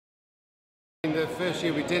In the first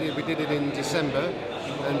year we did it in December,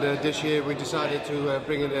 and this year we decided to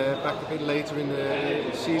bring it back a bit later in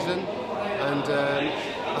the season. And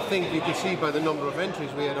I think you can see by the number of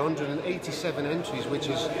entries, we had 187 entries, which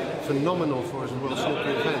is phenomenal for a World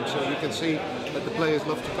Snooker event. So you can see that the players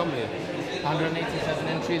love to come here. 187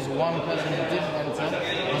 entries, one person who didn't enter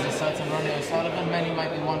was a certain Ronnie O'Sullivan. Many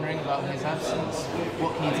might be wondering about his absence.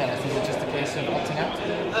 What can you tell us? Is it just a case of opting out?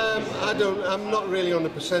 I'm not really on the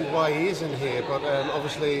percent why he isn't here, but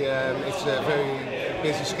obviously it's a very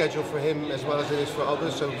busy schedule for him as well as it is for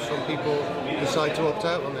others, so some people decide to opt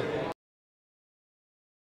out on it.